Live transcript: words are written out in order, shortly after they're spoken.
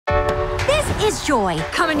is Joy,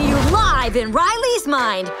 coming to you live in Riley's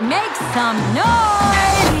mind. Make some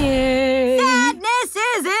noise! Sadness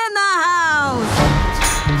is in the house!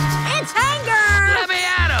 It's anger! Let me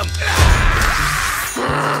at him!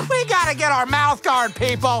 We gotta get our mouth guard,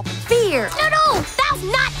 people! Fear! No, that's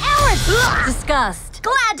not ours! Disgust.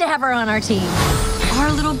 Glad to have her on our team.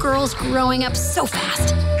 Our little girl's growing up so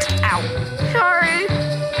fast. Ow. Sorry.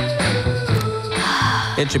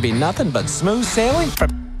 It should be nothing but smooth sailing from...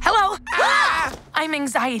 Hello? I'm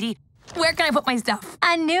anxiety. Where can I put my stuff?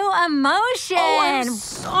 A new emotion. Oh, I'm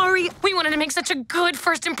sorry. We wanted to make such a good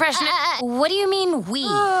first impression. What do you mean, we?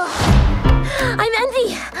 I'm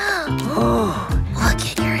Envy. Look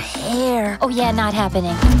at your hair. Oh, yeah, not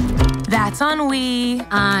happening. That's on we.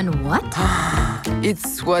 On what?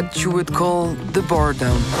 It's what you would call the bar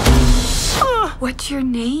down. What's your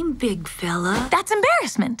name, big fella? That's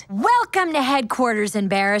embarrassment. Welcome to headquarters,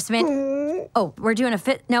 embarrassment. Oh, we're doing a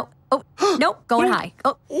fit. No. Oh, nope, going high.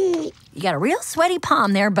 Oh, you got a real sweaty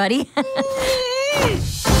palm there, buddy.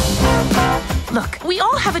 Look, we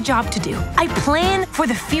all have a job to do. I plan for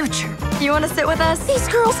the future. You want to sit with us? These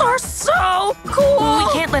girls are so cool.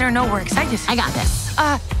 We can't let her know we're excited. I got this.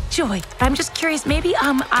 Joy, I'm just curious, maybe,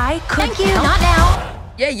 I could Thank you, help. not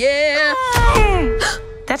now. Yeah.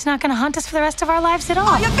 That's not gonna haunt us for the rest of our lives at all.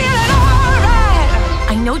 Are you feeling all right?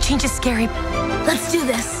 I know change is scary. Let's do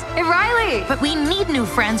this. Hey, Riley. But we need new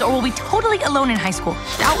friends or we'll be totally alone in high school.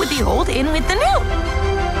 Out with the old, in with the new.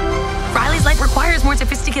 Riley's life requires more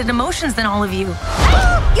sophisticated emotions than all of you.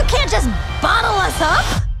 You can't just bottle us up.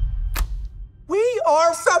 We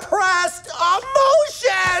are suppressed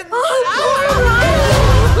emotions!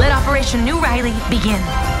 Let Operation New Riley begin.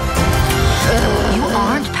 You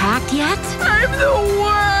aren't packed yet? I'm the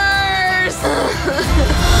worst!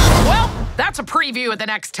 Well, that's a preview of the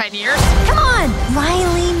next 10 years. Come on!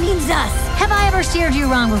 Riley means us. Have I ever steered you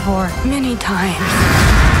wrong before? Many times.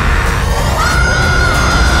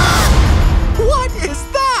 What is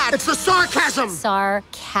that? It's the sarcasm.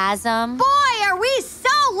 Sarcasm? Boy, are we so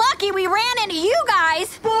lucky we ran into you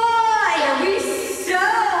guys! Boy, are we so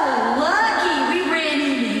lucky we ran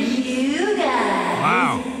into you guys!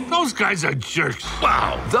 Wow, those guys are jerks.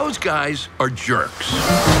 Wow, those guys are jerks.